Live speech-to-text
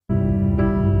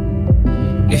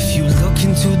If you look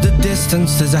into the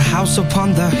distance, there's a house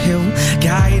upon the hill,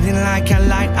 guiding like a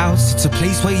lighthouse. It's a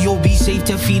place where you'll be safe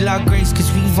to feel our grace, cause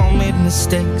we've all made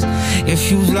mistakes. If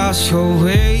you've lost your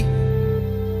way,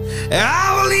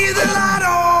 I will leave the light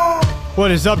on.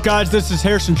 What is up, guys? This is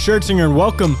Harrison Schertzinger, and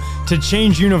welcome to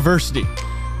Change University,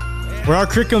 where our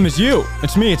curriculum is you.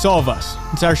 It's me, it's all of us.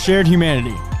 It's our shared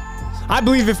humanity. I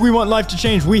believe if we want life to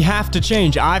change, we have to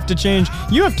change. I have to change,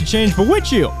 you have to change, but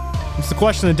which you? It's the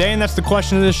question of the day, and that's the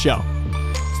question of this show.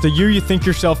 It's the you think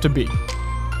yourself to be.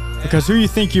 Because who you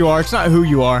think you are, it's not who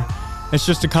you are. It's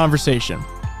just a conversation.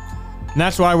 And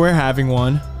that's why we're having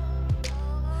one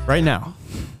right now.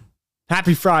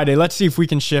 Happy Friday. Let's see if we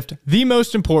can shift the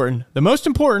most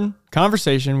important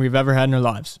conversation we've ever had in our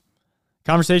lives.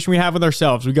 Conversation we have with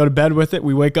ourselves. We go to bed with it,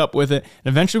 we wake up with it,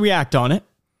 and eventually we act on it.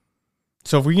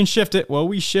 So if we can shift it, well,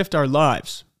 we shift our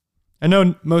lives. I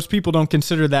know most people don't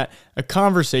consider that a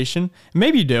conversation.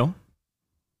 Maybe you do.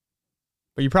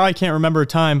 But you probably can't remember a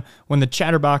time when the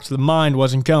chatterbox of the mind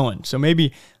wasn't going. So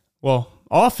maybe, well,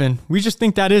 often we just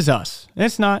think that is us. And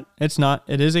it's not.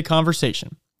 It is a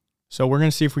conversation. So we're going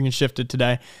to see if we can shift it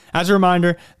today. As a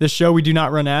reminder, this show, we do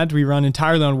not run ads. We run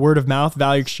entirely on word of mouth,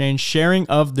 value exchange, sharing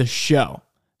of the show.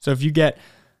 So if you get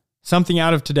something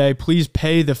out of today, please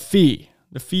pay the fee.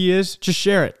 The fee is just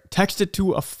share it. Text it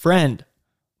to a friend.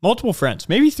 Multiple friends,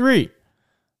 maybe 3.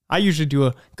 I usually do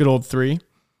a good old 3.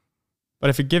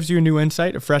 But if it gives you a new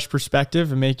insight, a fresh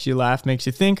perspective, and makes you laugh, makes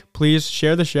you think, please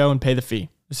share the show and pay the fee.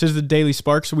 This is the Daily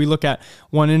Spark, so we look at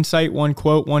one insight, one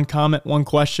quote, one comment, one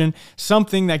question,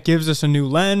 something that gives us a new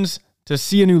lens to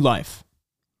see a new life.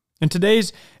 And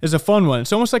today's is a fun one.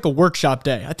 It's almost like a workshop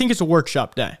day. I think it's a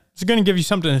workshop day. It's going to give you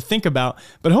something to think about,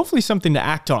 but hopefully something to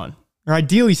act on. Or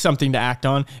ideally something to act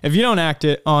on. If you don't act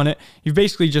on it, you've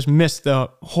basically just missed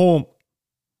the whole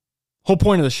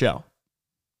point of the show.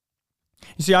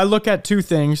 You see, I look at 2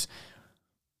 things,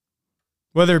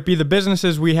 whether it be the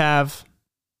businesses we have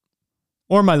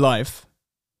or my life.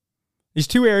 These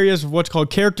 2 areas of what's called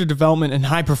character development and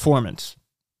high performance.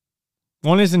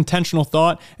 One is intentional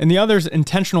thought, and the other is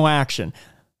intentional action.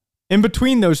 In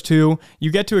between those 2,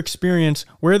 you get to experience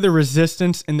where the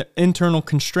resistance and the internal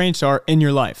constraints are in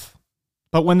your life.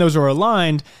 But when those are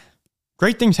aligned,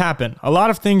 great things happen. A lot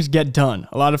of things get done.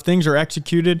 A lot of things are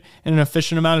executed in an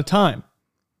efficient amount of time.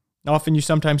 Often you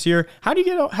sometimes hear, how do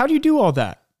you do all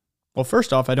that? Well,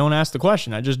 first off, I don't ask the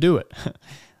question. I just do it.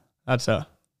 That's a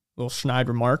little snide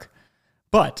remark.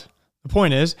 But the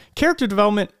point is, character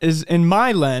development is, in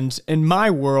my lens, in my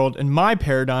world, in my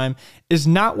paradigm, is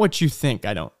not what you think.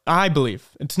 I believe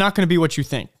it's not going to be what you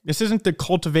think. This isn't the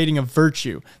cultivating of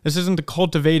virtue. This isn't the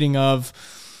cultivating of,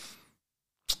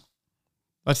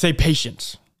 let's say,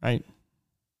 patience, right?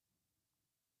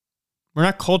 We're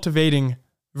not cultivating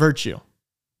virtue.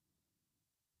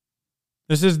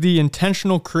 This is the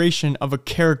intentional creation of a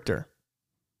character.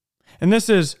 And this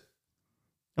is,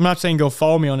 I'm not saying go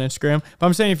follow me on Instagram, but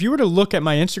I'm saying if you were to look at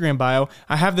my Instagram bio,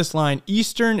 I have this line,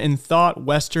 Eastern in thought,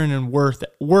 Western in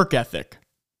work ethic.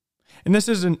 And this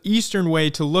is an Eastern way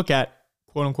to look at,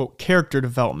 quote unquote, character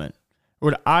development,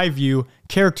 or what I view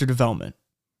character development.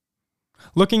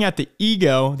 Looking at the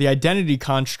ego, the identity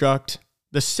construct,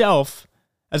 the self,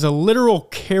 as a literal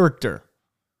character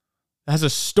that has a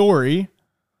story,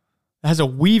 that has a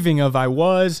weaving of I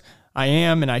was, I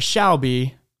am, and I shall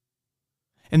be.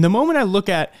 And the moment I look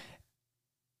at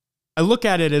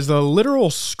it as a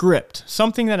literal script,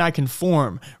 something that I can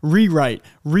form, rewrite,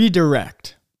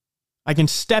 redirect. I can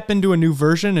step into a new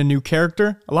version, a new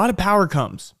character. A lot of power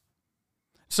comes.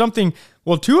 Something,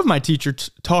 well, 2 of my teachers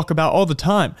talk about all the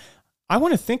time. I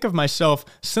want to think of myself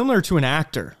similar to an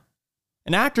actor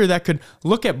that could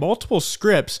look at multiple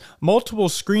scripts, multiple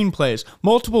screenplays,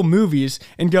 multiple movies,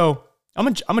 and go,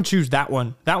 I'm gonna choose that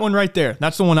one right there.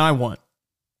 That's the one I want.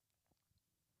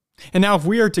 And now if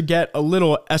we are to get a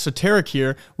little esoteric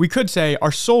here, we could say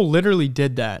our soul literally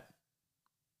did that.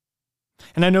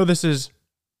 And I know this is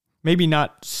maybe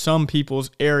not some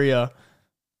people's area.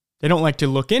 They don't like to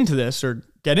look into this or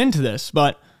get into this,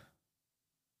 but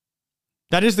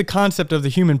that is the concept of the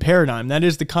human paradigm. That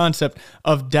is the concept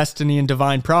of destiny and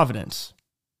divine providence.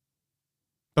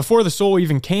 Before the soul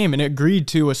even came and it agreed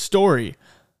to a story,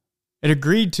 it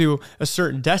agreed to a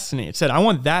certain destiny. It said, I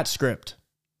want that script.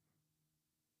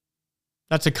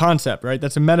 That's a concept, right?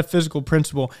 That's a metaphysical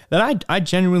principle that I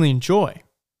genuinely enjoy.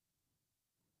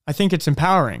 I think it's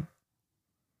empowering.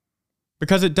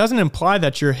 Because it doesn't imply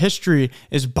that your history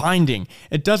is binding.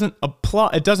 It doesn't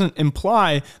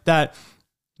imply that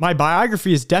my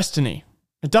biography is destiny.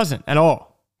 It doesn't at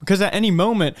all. Because at any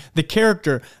moment, the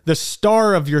character, the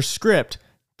star of your script,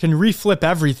 can reflip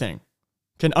everything,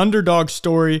 can underdog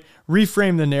story,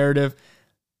 reframe the narrative,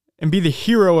 and be the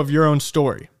hero of your own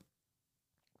story.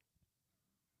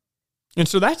 And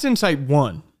so that's insight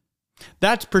 1.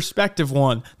 That's perspective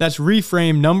 1. That's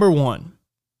reframe number 1.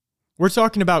 We're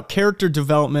talking about character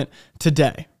development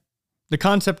today. The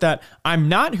concept that I'm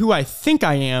not who I think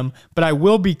I am, but I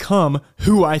will become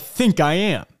who I think I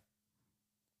am.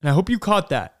 And I hope you caught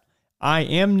that. I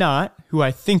am not who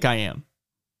I think I am,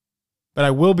 but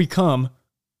I will become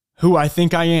who I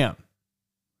think I am.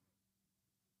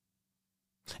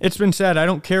 It's been said, I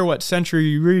don't care what century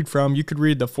you read from, you could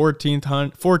read the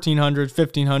 1400s,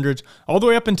 1500s, all the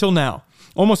way up until now.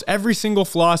 Almost every single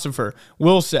philosopher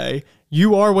will say,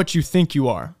 you are what you think you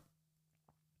are.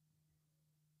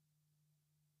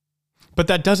 But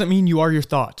that doesn't mean you are your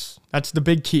thoughts. That's the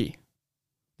big key.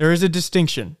 There is a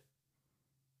distinction.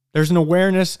 There's an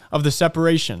awareness of the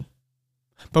separation.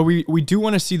 But we do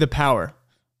want to see the power,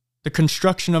 the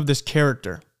construction of this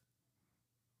character.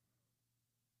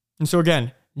 And so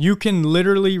again, you can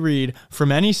literally read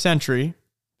from any century.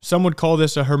 Some would call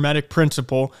this a hermetic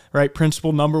principle, right?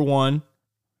 Principle number 1,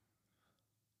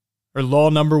 or law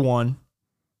number 1,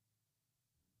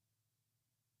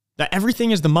 that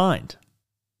everything is the mind.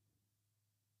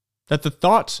 That the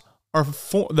thoughts are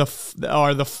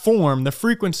the form, the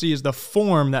frequency is the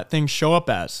form that things show up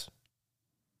as.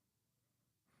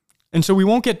 And so we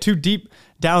won't get too deep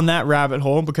down that rabbit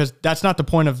hole because that's not the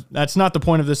point of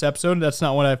this episode. That's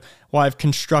not why I've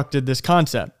constructed this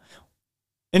concept.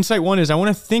 Insight 1 is I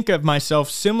want to think of myself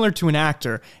similar to an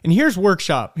actor. And here's the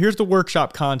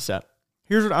workshop concept.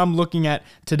 Here's what I'm looking at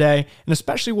today, and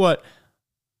especially what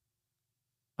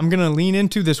I'm going to lean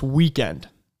into this weekend.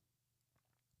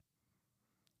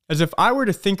 As if I were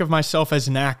to think of myself as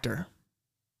an actor,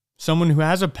 someone who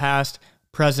has a past,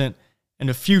 present, and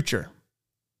a future.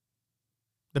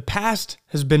 The past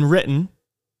has been written,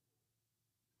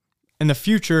 and the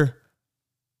future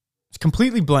is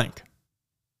completely blank.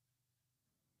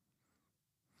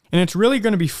 And it's really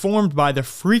going to be formed by the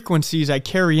frequencies I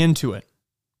carry into it,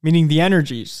 meaning the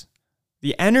energies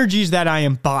that I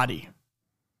embody,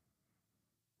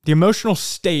 the emotional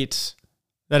states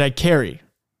that I carry.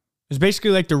 It's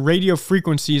basically like the radio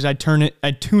frequencies I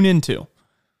tune into.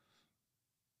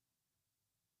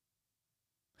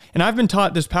 And I've been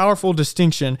taught this powerful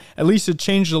distinction, at least it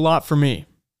changed a lot for me.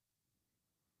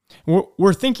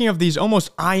 We're thinking of these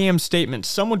almost I am statements.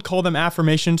 Some would call them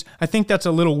affirmations. I think that's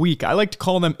a little weak. I like to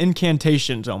call them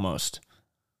incantations almost.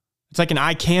 It's like an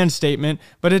I can statement,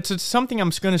 but it's something I'm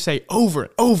going to say over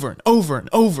and over and over and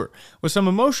over with some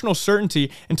emotional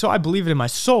certainty until I believe it in my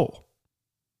soul.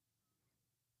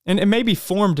 And it may be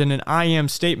formed in an I am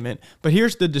statement, but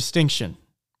here's the distinction.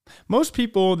 Most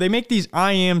people, they make these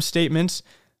I am statements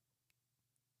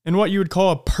in what you would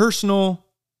call a personal,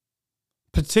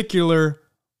 particular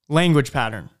language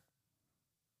pattern.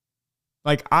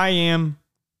 Like, I am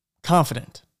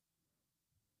confident.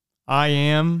 I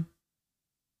am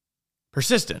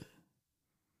persistent.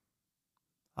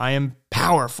 I am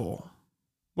powerful.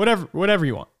 Whatever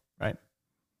you want, right?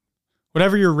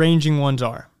 Whatever your ranging ones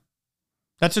are.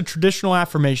 That's a traditional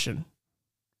affirmation.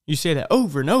 You say that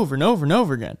over and over and over and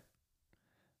over again.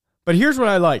 But here's what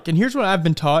I like, and here's what I've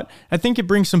been taught. I think it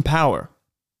brings some power.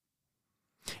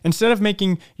 Instead of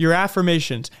making your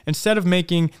affirmations, instead of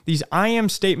making these I am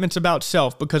statements about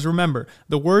self, because remember,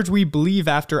 the words we believe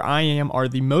after I am are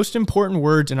the most important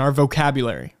words in our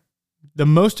vocabulary. The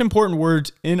most important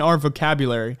words in our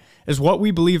vocabulary is what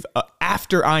we believe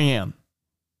after I am.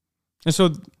 And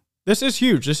so this is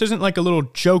huge. This isn't like a little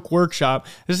joke workshop.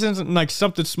 This isn't like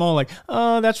something small like,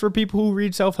 oh, that's for people who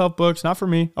read self-help books, not for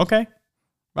me. Okay,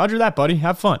 roger that, buddy.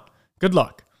 Have fun. Good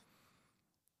luck.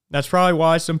 That's probably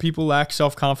why some people lack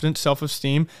self-confidence,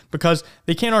 self-esteem, because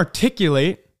they can't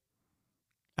articulate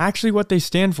actually what they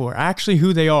stand for, actually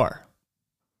who they are.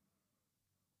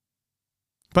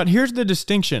 But here's the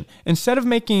distinction. Instead of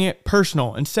making it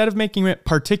personal, instead of making it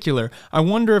particular, I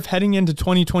wonder if heading into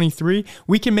 2023,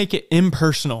 we can make it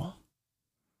impersonal.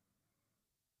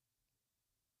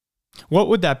 What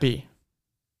would that be?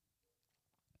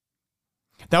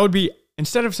 That would be,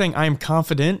 instead of saying I am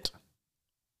confident,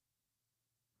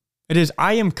 it is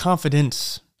I am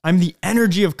confidence. I'm the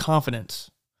energy of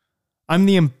confidence. I'm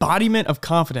the embodiment of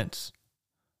confidence.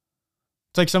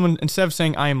 It's like someone, instead of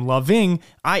saying I am loving,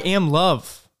 I am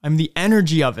love. I'm the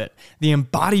energy of it, the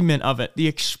embodiment of it, the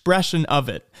expression of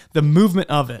it, the movement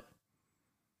of it.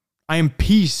 I am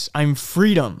peace. I'm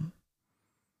freedom.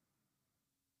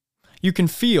 You can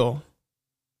feel,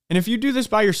 and if you do this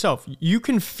by yourself, you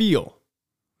can feel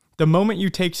the moment you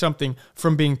take something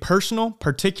from being personal,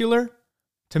 particular,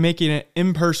 to making it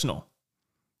impersonal,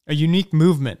 a unique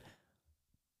movement,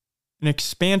 an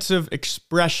expansive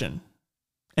expression,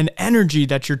 an energy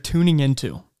that you're tuning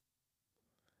into.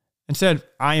 Instead,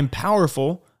 I am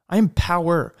powerful. I am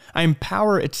power. I am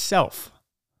power itself.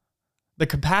 The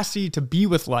capacity to be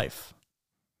with life.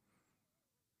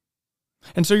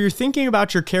 And so you're thinking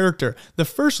about your character. The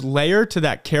first layer to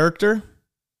that character,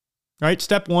 right?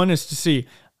 Step one is to see,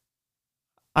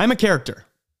 I'm a character.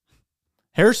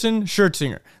 Harrison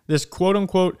Schertzinger, this quote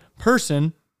unquote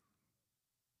person,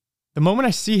 the moment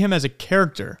I see him as a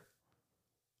character,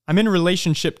 I'm in a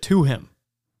relationship to him.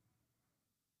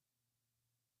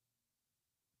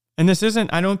 And this isn't,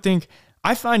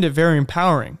 I find it very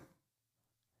empowering.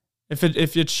 If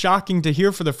it's shocking to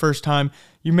hear for the first time,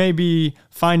 you maybe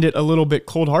find it a little bit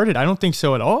cold-hearted. I don't think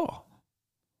so at all.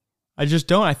 I just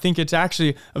don't. I think it's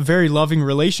actually a very loving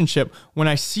relationship when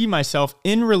I see myself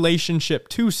in relationship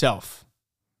to self.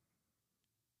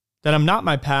 That I'm not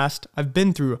my past. I've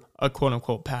been through a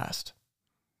quote-unquote past.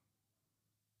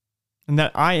 And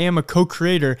that I am a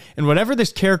co-creator in whatever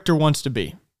this character wants to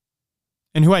be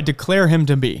and who I declare him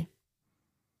to be.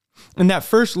 And that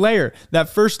first layer, that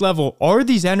first level, are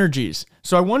these energies.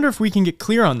 So I wonder if we can get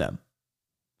clear on them.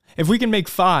 If we can make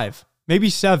 5, maybe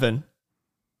 7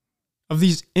 of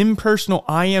these impersonal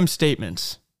I am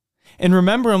statements and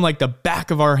remember them like the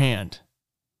back of our hand.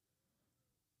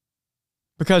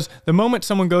 Because the moment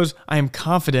someone goes, I am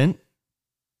confident,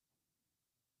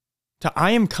 to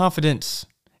I am confidence,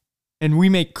 and we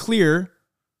make clear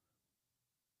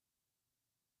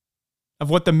of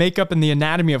what the makeup and the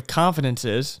anatomy of confidence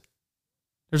is,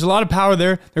 there's a lot of power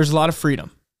there. There's a lot of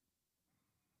freedom.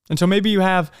 And so maybe you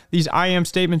have these I am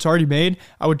statements already made.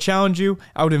 I would challenge you,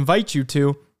 I would invite you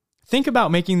to think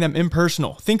about making them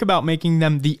impersonal. Think about making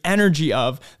them the energy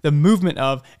of, the movement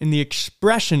of, and the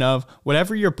expression of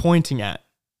whatever you're pointing at.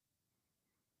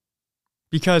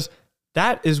 Because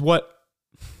that is what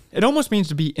it almost means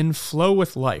to be in flow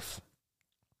with life,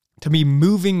 to be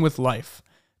moving with life,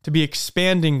 to be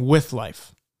expanding with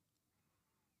life.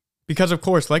 Because of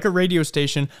course, like a radio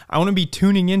station, I want to be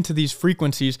tuning into these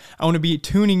frequencies. I want to be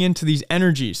tuning into these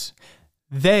energies.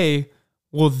 They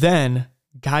will then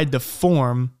guide the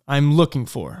form I'm looking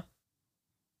for.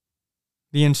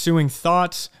 The ensuing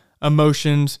thoughts,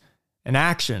 emotions, and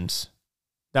actions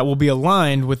that will be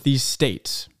aligned with these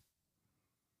states.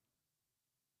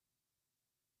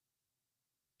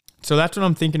 So that's what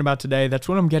I'm thinking about today. That's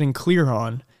what I'm getting clear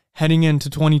on heading into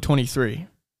 2023.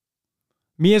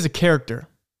 Me as a character.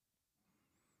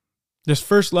 This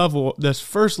first level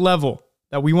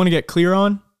that we want to get clear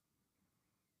on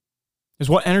is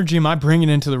what energy am I bringing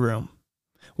into the room?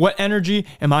 What energy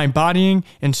am I embodying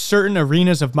in certain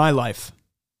arenas of my life?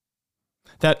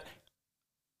 That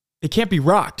it can't be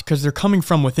rocked because they're coming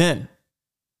from within.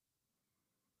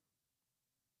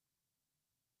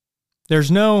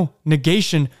 There's no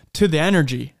negation to the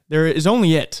energy. There is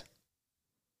only it.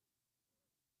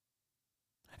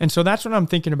 And so that's what I'm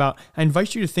thinking about. I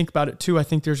invite you to think about it too. I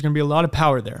think there's going to be a lot of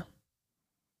power there.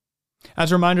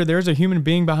 As a reminder, there is a human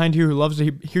being behind you who loves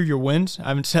to hear your wins. I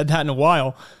haven't said that in a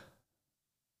while.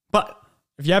 But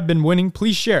if you have been winning,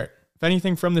 please share it. If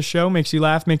anything from the show makes you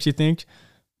laugh, makes you think,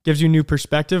 gives you new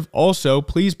perspective, also,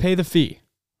 please pay the fee.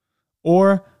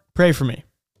 Or pray for me.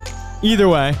 Either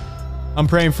way, I'm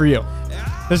praying for you.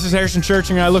 This is Harrison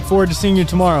Schertzinger, and I look forward to seeing you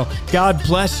tomorrow. God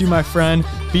bless you, my friend.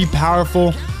 Be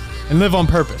powerful and live on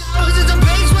purpose.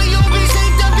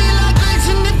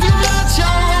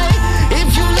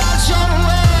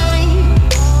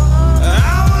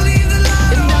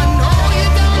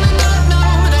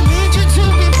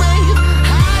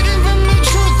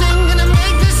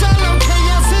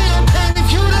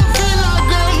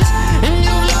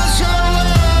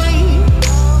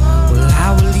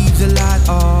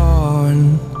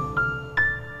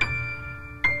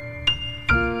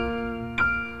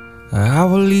 I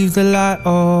will leave the light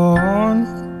on,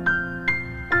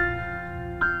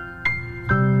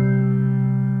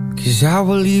 'cause I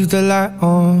will leave the light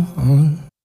on.